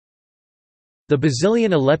The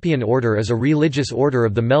Basilian Aleppian Order is a religious order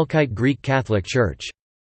of the Melkite Greek Catholic Church.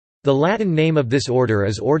 The Latin name of this order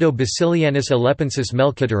is Ordo Basilianus Aleppensis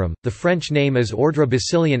Melkitorum, the French name is Ordre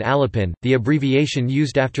Basilian Aleppin, the abbreviation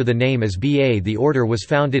used after the name is BA. The order was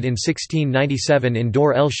founded in 1697 in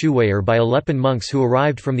Dor el Shuwayr by Aleppan monks who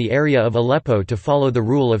arrived from the area of Aleppo to follow the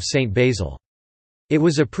rule of Saint Basil. It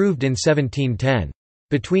was approved in 1710.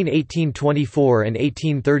 Between 1824 and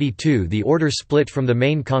 1832 the order split from the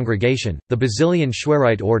main congregation, the Basilian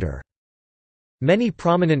Schwerite order. Many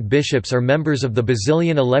prominent bishops are members of the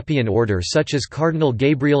Basilian Aleppian Order, such as Cardinal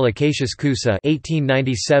Gabriel Acacius Cousa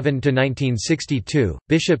 (1897–1962),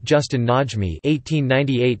 Bishop Justin Najmi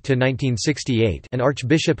 (1898–1968), and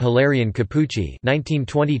Archbishop Hilarion Capucci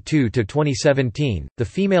 (1922–2017). The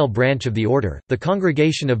female branch of the order, the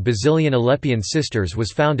Congregation of Basilian Aleppian Sisters,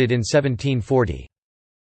 was founded in 1740.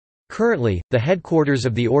 Currently, the headquarters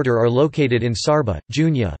of the order are located in Sarba,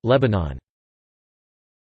 Junia, Lebanon.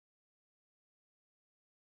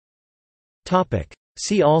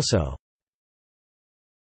 See also: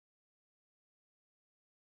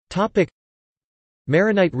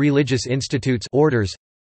 Maronite religious institutes orders,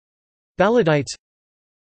 Baladites,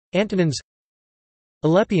 Antonins,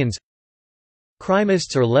 Aleppians,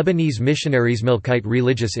 Christists or Lebanese missionaries, Melkite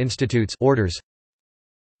religious institutes orders,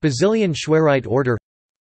 Basilian Schwerite order,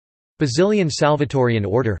 Basilian Salvatorian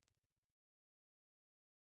order.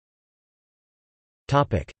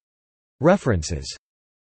 References.